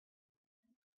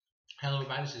Hello,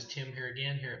 everybody. This is Tim here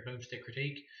again, here at Boomstick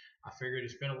Critique. I figured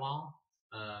it's been a while.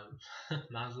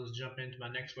 Might as well jump into my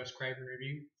next Wes Craven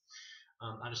review.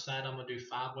 I decided I'm going to do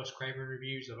 5 Wes Craven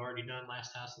reviews. I've already done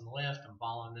Last House on the Left. I'm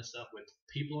following this up with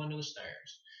People Under the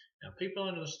Stairs. Now, People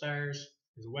Under the Stairs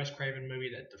is a Wes Craven movie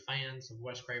that the fans of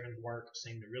Wes Craven's work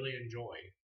seem to really enjoy.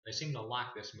 They seem to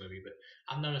like this movie, but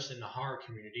I've noticed in the horror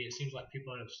community, it seems like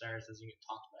People Under the Stairs doesn't get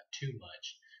talked about too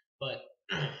much. But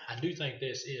I do think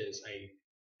this is a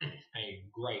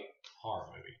great horror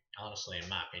movie, honestly, in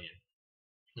my opinion.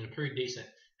 And a pretty decent,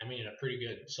 and a pretty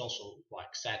good social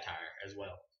like satire as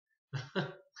well.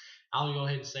 I'll go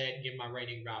ahead and say it and give my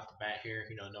rating right off the bat here.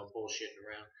 No bullshitting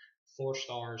around. 4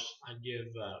 stars. I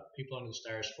give People Under the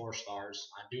Stairs 4 stars.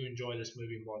 I do enjoy this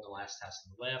movie more than Last House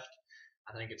on the Left.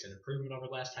 I think it's an improvement over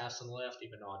Last House on the Left,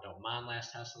 even though I don't mind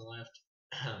Last House on the Left.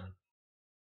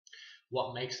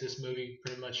 What makes this movie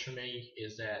pretty much for me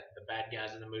is that the bad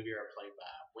guys in the movie are played by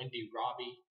Wendy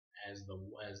Robbie as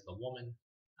the woman,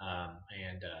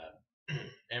 and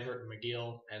Everett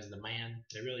McGill as the man.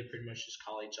 They really pretty much just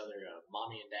call each other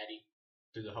mommy and daddy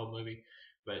through the whole movie,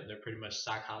 but they're pretty much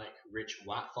psychotic rich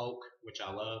white folk, which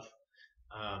I love.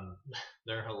 Um,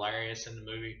 they're hilarious in the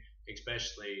movie,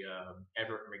 especially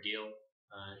Everett McGill.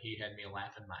 He had me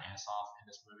laughing my ass off in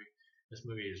this movie. This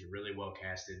movie is really well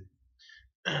casted.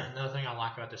 Another thing I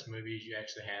like about this movie is you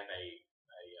actually have a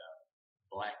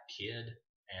black kid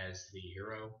as the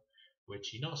hero,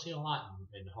 which you don't see a lot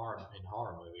in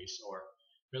horror movies or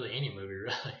really any movie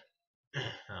really.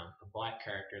 A black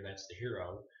character that's the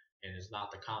hero and is not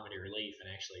the comedy relief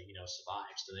and actually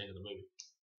survives to the end of the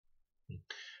movie.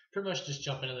 Pretty much just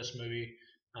jump into this movie.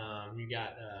 You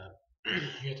got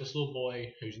you got this little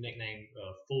boy who's nicknamed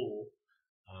Fool.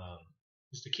 Um,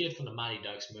 it's the kid from the Mighty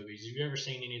Ducks movies. If you've ever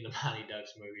seen any of the Mighty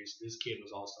Ducks movies, this kid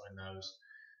was also in those.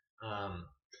 Um,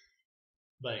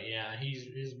 but yeah,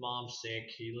 his mom's sick.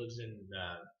 He lives in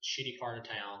a shitty part of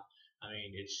town. I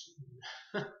mean, it's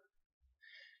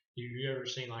you ever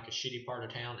seen like a shitty part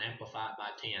of town amplified by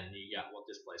 10? You got what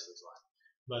this place looks like.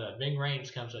 But Ving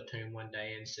Rhames comes up to him one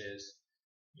day and says,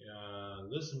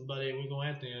 listen, buddy, we're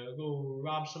gonna have to go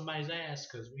rob somebody's ass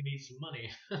because we need some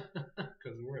money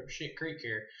because we're at Shit Creek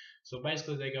here. So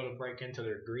basically, they go to break into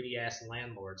their greedy ass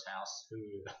landlord's house,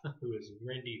 who is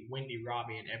Wendy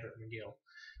Robbie and Everett McGill.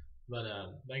 But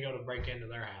they go to break into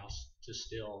their house to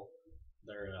steal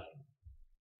their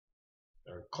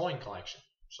coin collection.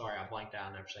 Sorry, I blanked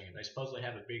out never saying it. They supposedly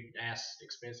have a big ass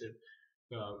expensive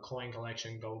coin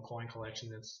collection, gold coin collection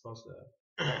that's supposed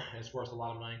to it's worth a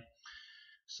lot of money.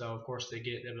 So of course they're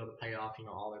able to pay off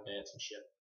all their debts and shit.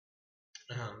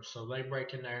 So they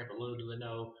break in there, but little do they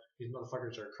know these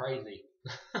motherfuckers are crazy.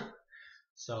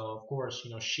 So of course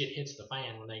shit hits the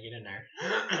fan when they get in there.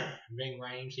 Ving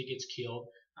Rhames, he gets killed.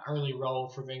 An early role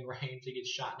for Ving Rhames, he gets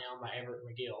shot down by Everett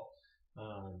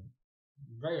McGill.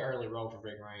 Very early role for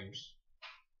Ving Rhames.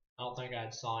 I don't think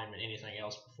I'd saw him in anything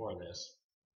else before this.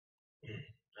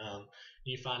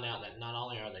 You find out that not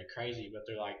only are they crazy, but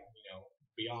they're like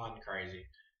beyond crazy.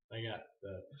 They got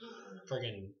the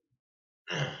friggin'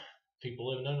 people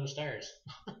living under the stairs.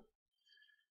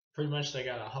 Pretty much, they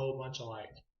got a whole bunch of like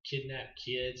kidnapped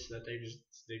kids that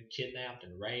they've kidnapped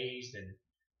and raised and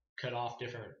cut off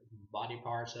different body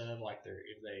parts of. Like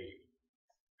if they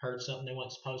heard something they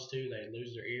weren't supposed to, they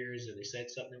lose their ears. If they said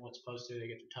something they weren't supposed to, they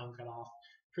get their tongue cut off.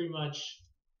 Pretty much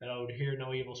that old "hear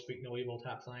no evil, speak no evil"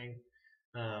 type thing.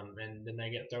 And then they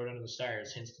get thrown under the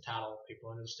stairs, hence the title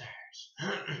 "People Under the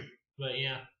Stairs." But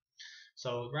yeah,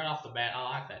 so right off the bat, I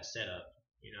like that setup.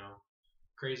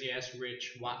 Crazy ass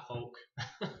rich white folk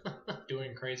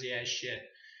doing crazy ass shit.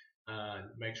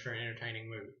 Makes for an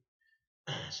entertaining movie.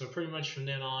 So pretty much from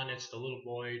then on, it's the little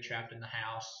boy trapped in the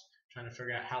house trying to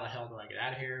figure out how the hell do I get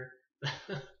out of here.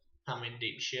 I'm in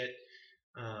deep shit.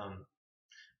 Um,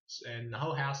 and the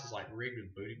whole house is like rigged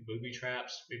with booby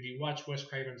traps. If you watch Wes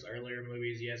Craven's earlier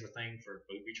movies, he has a thing for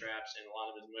booby traps in a lot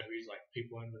of his movies, like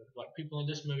people in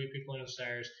this movie, People in the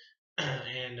Stairs,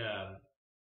 and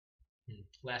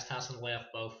Last House on the Left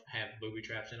both have booby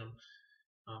traps in them.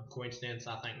 Coincidence?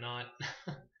 I think not.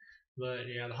 But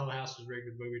yeah, the whole house is rigged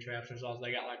with booby traps. There's also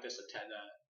they got like this attack.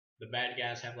 The bad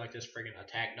guys have like this friggin'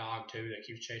 attack dog too that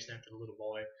keeps chasing after the little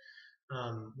boy.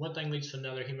 One thing leads to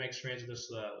another. He makes friends with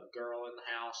this girl in the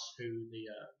house who the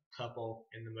couple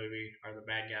in the movie, or the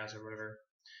bad guys or whatever,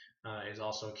 is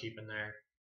also keeping there.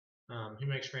 He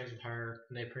makes friends with her,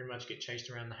 and they pretty much get chased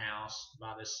around the house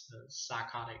by this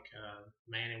psychotic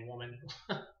man and woman,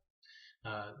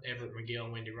 Everett McGill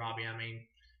and Wendy Robbie. I mean,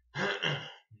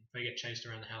 they get chased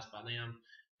around the house by them.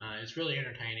 It's really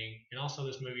entertaining, and also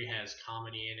this movie has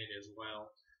comedy in it as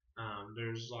well.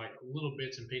 There's like little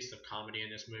bits and pieces of comedy in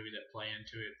this movie that play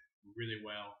into it really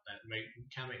well that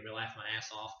kind of make me laugh my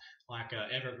ass off. Like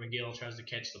Everett McGill tries to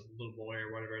catch the little boy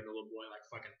or whatever, and the little boy like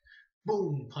fucking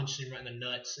boom punches him right in the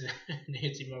nuts and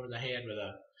hits him over the head with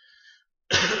a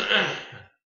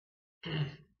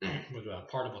with a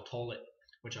part of a toilet,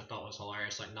 which I thought was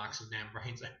hilarious. Like knocks his damn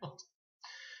brains out.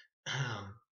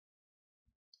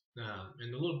 um,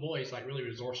 and the little boy is like really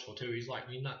resourceful too. He's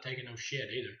not taking no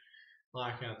shit either.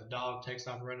 Like the dog takes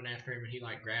off running after him, and he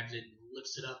like grabs it and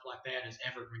lifts it up like that. As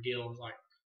Everett McGill is like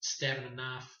stabbing a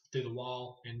knife through the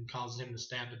wall and causes him to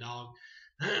stab the dog.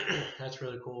 That's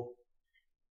really cool.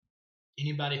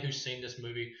 Anybody who's seen this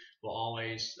movie will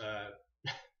always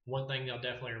one thing they'll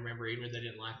definitely remember, even if they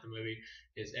didn't like the movie,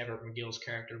 is Everett McGill's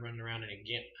character running around in a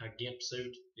gimp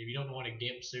suit. If you don't know what a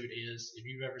gimp suit is, if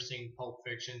you've ever seen Pulp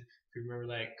Fiction, if you remember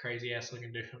that crazy ass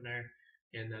looking dude in there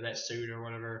in that suit or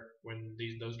whatever, when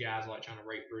those guys are like trying to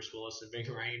rape Bruce Willis and Ving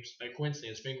Rhames, by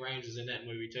coincidence, Ving Rhames is in that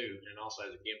movie too, and also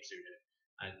has a gimp suit in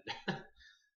it.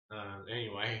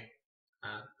 Anyway,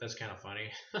 that's kind of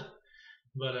funny.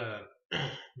 But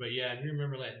but yeah, if you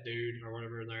remember that dude or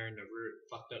whatever there in the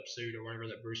fucked up suit or whatever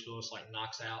that Bruce Willis like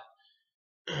knocks out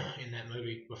in that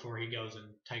movie before he goes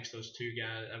and takes those two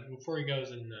guys, before he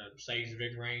goes and saves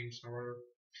Ving Rhames or whatever.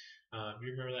 If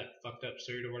you remember that fucked up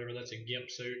suit or whatever, that's a gimp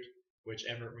suit, which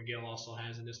Everett McGill also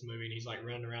has in this movie, and he's like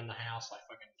running around the house like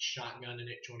fucking shotgunning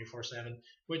it 24/7,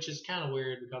 which is kind of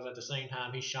weird because at the same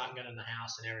time he's shotgunning the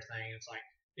house and everything. It's like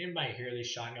anybody hear these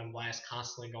shotgun blasts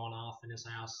constantly going off in his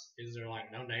house? Is there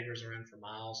like no neighbors around for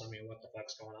miles? I mean, what the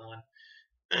fuck's going on?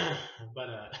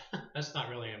 But that's not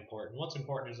really important. What's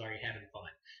important is are you having fun?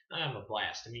 I have a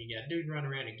blast. I mean, you got a dude running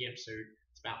around in a gimp suit,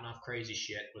 spouting off crazy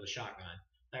shit with a shotgun.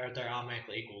 That right there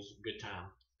automatically equals good time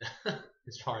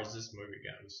as far as this movie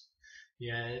goes.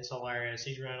 Yeah, it's hilarious.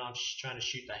 He's running off trying to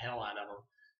shoot the hell out of them,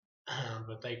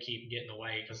 but they keep getting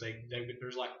away because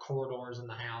there's like corridors in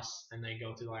the house, and they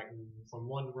go through like from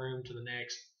one room to the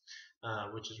next,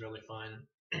 which is really fun.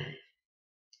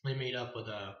 They meet up with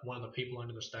one of the people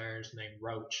under the stairs named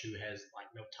Roach, who has like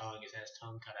no tongue. He has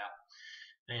tongue cut out,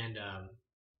 and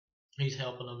he's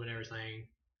helping them and everything.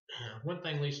 One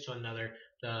thing leads to another.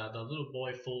 The little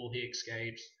boy fool, he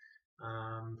escapes.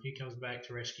 He comes back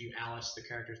to rescue Alice. The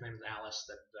character's name is Alice,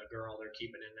 the girl they're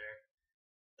keeping in there.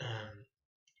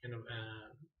 And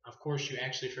of course, you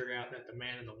actually figure out that the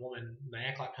man and the woman, they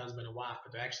act like husband and wife,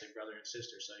 but they're actually brother and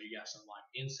sister. So you got some like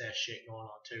incest shit going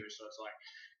on too. So it's like,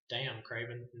 damn,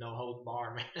 Craven, no holds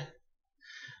bar, man.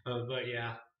 But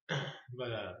yeah,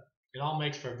 but it all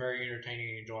makes for a very entertaining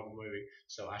and enjoyable movie.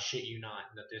 So I shit you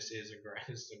not that this is a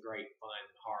great fun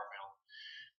horror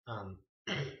film.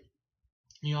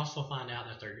 You also find out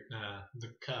that they're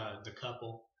the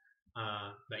couple,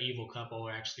 the evil couple,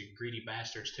 are actually greedy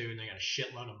bastards too, and they got a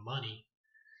shitload of money.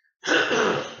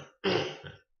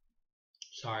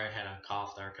 Sorry, I had a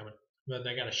cough there coming, but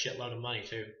they got a shitload of money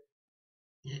too,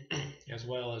 as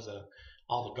well as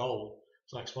all the gold.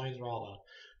 So that explains where all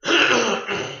the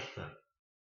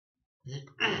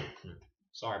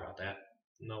sorry about that.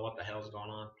 Don't know what the hell's going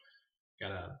on.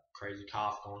 Got a crazy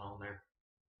cough going on there.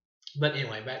 But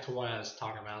anyway, back to what I was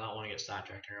talking about. I don't want to get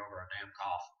sidetracked here over a damn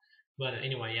cough. But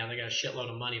anyway, yeah, they got a shitload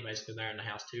of money basically there in the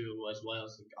house too, as well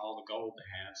as all the gold they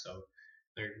have. So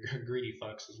they're greedy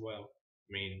fucks as well.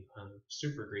 I mean,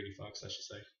 super greedy fucks, I should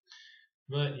say.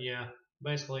 But yeah,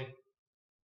 basically,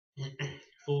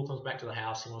 Fool comes back to the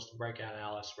house. He wants to break out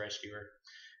Alice, rescue her.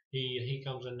 He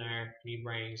comes in there. He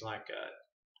brings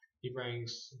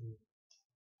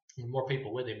more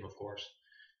people with him, of course.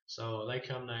 So they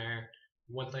come there.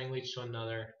 One thing leads to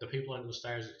another. The people under the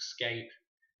stairs escape.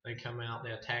 They come out.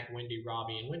 They attack Wendy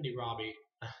Robbie. And Wendy Robbie,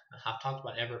 I've talked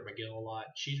about Everett McGill a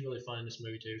lot. She's really fun in this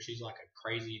movie too. She's like a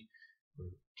crazy,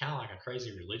 kind of like a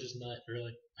crazy religious nut,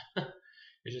 really.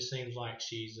 It just seems like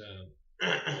she's,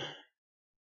 like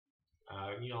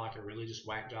a religious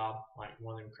whack job, like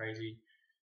one of them crazy,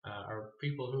 or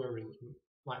people who are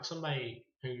like somebody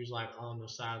who's like on the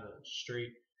side of the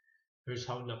street who's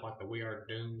holding up like the "We Are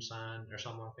Doomed" sign or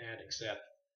something like that, except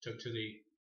took to the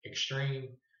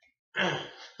extreme.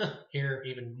 Here,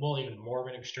 even more of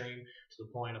an extreme to the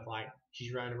point of like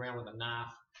she's running around with a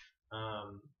knife,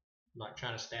 like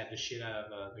trying to stab the shit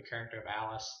out of the character of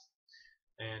Alice,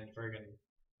 and friggin'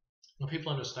 the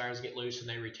people under the stars get loose and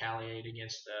they retaliate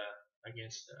against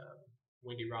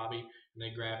Wendy Robbie, and they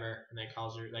grab her and they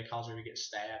cause her to get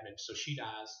stabbed, and so she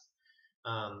dies.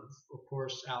 Of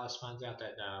course, Alice finds out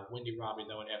that Wendy Robbie,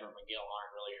 though, and Everett McGill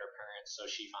aren't really her parents, so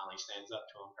she finally stands up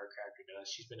to him. Her character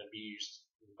does. She's been abused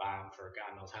by him for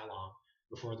God knows how long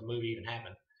before the movie even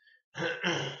happened.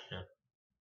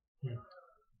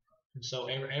 And so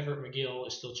Everett McGill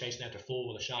is still chasing after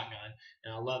Fool with a shotgun,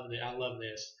 and I love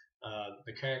this.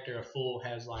 The character of Fool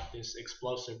has like this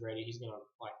explosive ready. He's gonna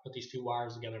like put these two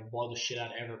wires together and blow the shit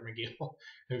out of Everett McGill,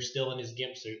 who's still in his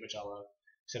gimp suit, which I love.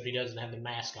 Except he doesn't have the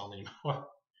mask on anymore,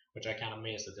 which I kind of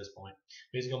miss at this point.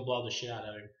 But he's gonna blow the shit out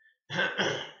of him.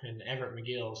 And Everett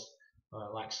McGill's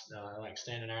like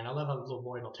standing there, and I love how the little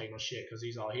boy don't take no shit because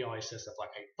he always says stuff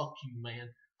like, "Hey, fuck you, man."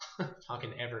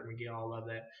 Talking to Everett McGill, I love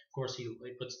that. Of course, he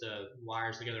puts the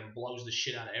wires together and blows the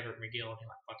shit out of Everett McGill, and he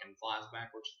like fucking flies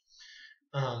backwards.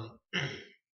 I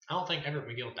don't think Everett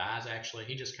McGill dies actually.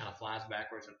 He just kind of flies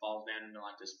backwards and falls down into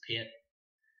like this pit.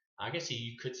 I guess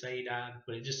you could say he died,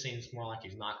 but it just seems more like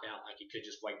he's knocked out, like he could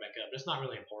just wake back up. But it's not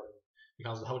really important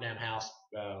because the whole damn house,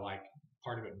 like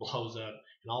part of it blows up,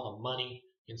 and all the money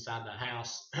inside the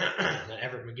house that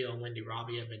Everett McGill and Wendy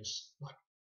Robbie have been like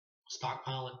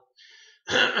stockpiling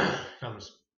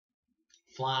comes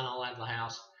flying all out of the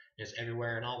house. It's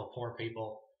everywhere, and all the poor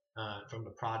people from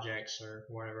the projects or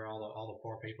wherever, all the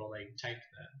poor people, they take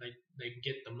they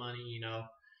get the money,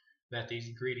 that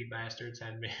these greedy bastards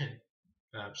have been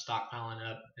stockpiling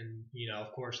up, and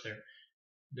of course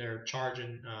they're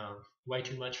charging way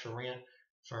too much for rent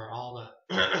for all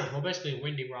the well, basically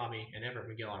Wendy Robbie and Everett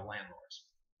McGill are landlords,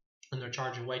 and they're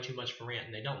charging way too much for rent,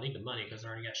 and they don't need the money because they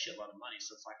already got a shitload of money.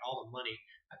 So it's like all the money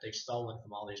that they've stolen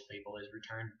from all these people is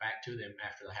returned back to them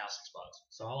after the house explodes.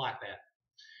 So I like that.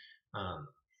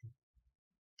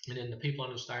 And then the people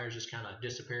on the stairs just kind of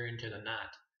disappear into the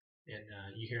night, and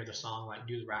you hear the song like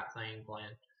 "Do the Right Thing"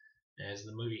 playing as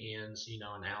the movie ends.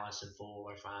 And Alice and Fool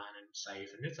are fine and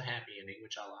safe, and it's a happy ending,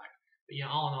 which I like. But yeah,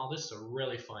 all in all, this is a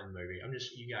really fun movie.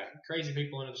 You got crazy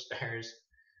people under the stairs.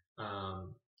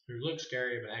 Who look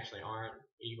scary but actually aren't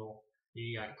evil.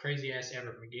 You got crazy ass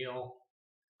Everett McGill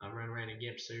running around in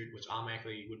gimp suit, which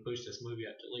automatically would boost this movie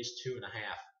up to at least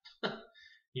 2.5.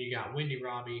 You got Wendy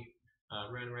Robbie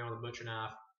running around with a butcher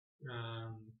knife.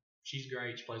 She's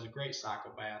great. She plays a great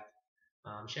psychopath.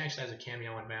 She actually has a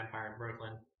cameo in Vampire in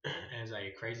Brooklyn as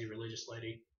a crazy religious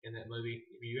lady in that movie.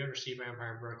 If you ever see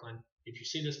Vampire in Brooklyn, if you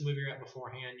see this movie right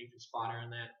beforehand, you can spot her in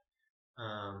that.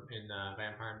 In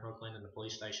Vampire in Brooklyn in the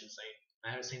police station scene. I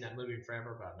haven't seen that movie in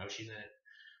forever, but I know she's in it.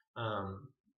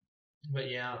 But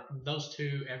yeah, those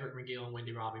two, Everett McGill and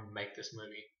Wendy Robbie, make this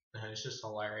movie. It's just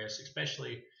hilarious.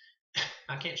 Especially,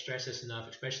 I can't stress this enough.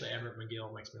 Especially Everett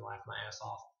McGill makes me laugh my ass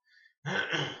off.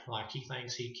 Like he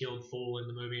thinks he killed Fool in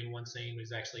the movie in one scene, but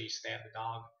he's actually stabbed the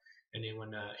dog. And then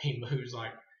when he moves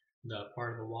like the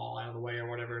part of the wall out of the way or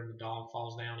whatever, and the dog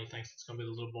falls down, he thinks it's gonna be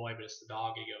the little boy, but it's the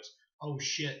dog. He goes, "Oh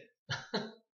shit!"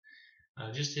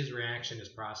 Just his reaction is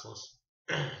priceless.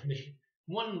 The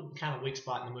one kind of weak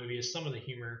spot in the movie is some of the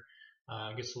humor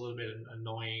gets a little bit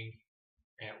annoying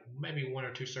at maybe one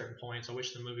or two certain points. I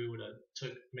wish the movie would have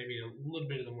took maybe a little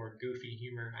bit of the more goofy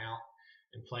humor out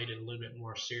and played it a little bit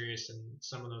more serious in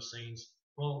some of those scenes.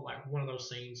 Well, like one of those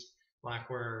scenes, like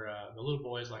where the little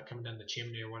boy is like coming down the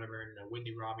chimney or whatever, and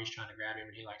Wendy Robbie's trying to grab him,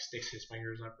 and he like sticks his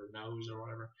fingers up her nose or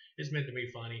whatever. It's meant to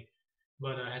be funny.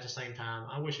 But at the same time,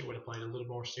 I wish it would have played a little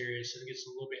more serious. It gets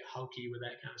a little bit hokey with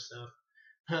that kind of stuff.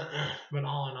 But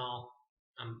all in all,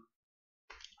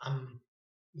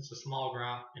 it's a small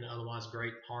gripe in an otherwise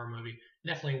great horror movie.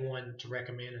 Definitely one to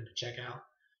recommend and to check out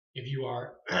if you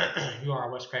are if you are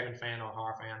a Wes Craven fan or a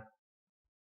horror fan.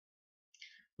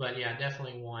 But yeah,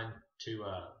 definitely one to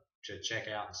check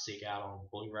out and seek out on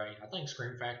Blu-ray. I think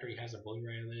Scream Factory has a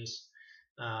Blu-ray of this.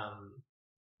 I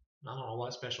don't know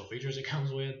what special features it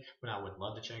comes with, but I would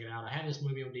love to check it out. I have this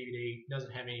movie on DVD. It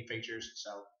doesn't have any features,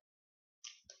 so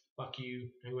fuck you,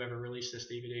 whoever released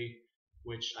this DVD,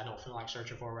 which I don't feel like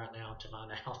searching for right now to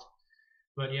find out.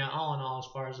 But yeah, all in all,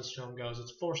 as far as this film goes,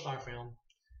 it's a 4-star film.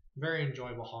 Very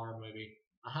enjoyable horror movie.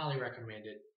 I highly recommend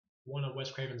it. One of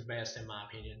Wes Craven's best, in my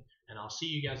opinion. And I'll see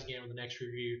you guys again with the next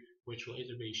review, which will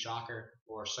either be Shocker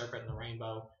or Serpent and the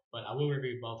Rainbow. But I will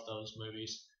review both those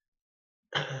movies.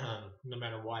 No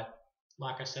matter what.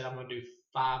 Like I said, I'm going to do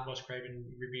 5 Wes Craven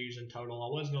reviews in total. I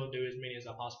was going to do as many as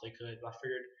I possibly could, but I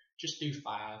figured just do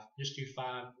 5. Just do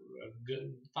 5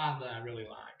 good, 5 that I really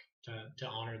like to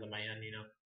honor the man,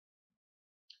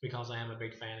 because I am a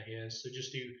big fan of his. So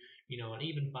just do, an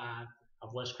even 5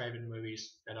 of Wes Craven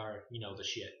movies that are, the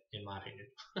shit, in my opinion.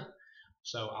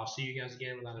 So I'll see you guys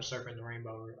again with either Serpent and the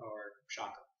Rainbow or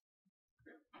Shocker.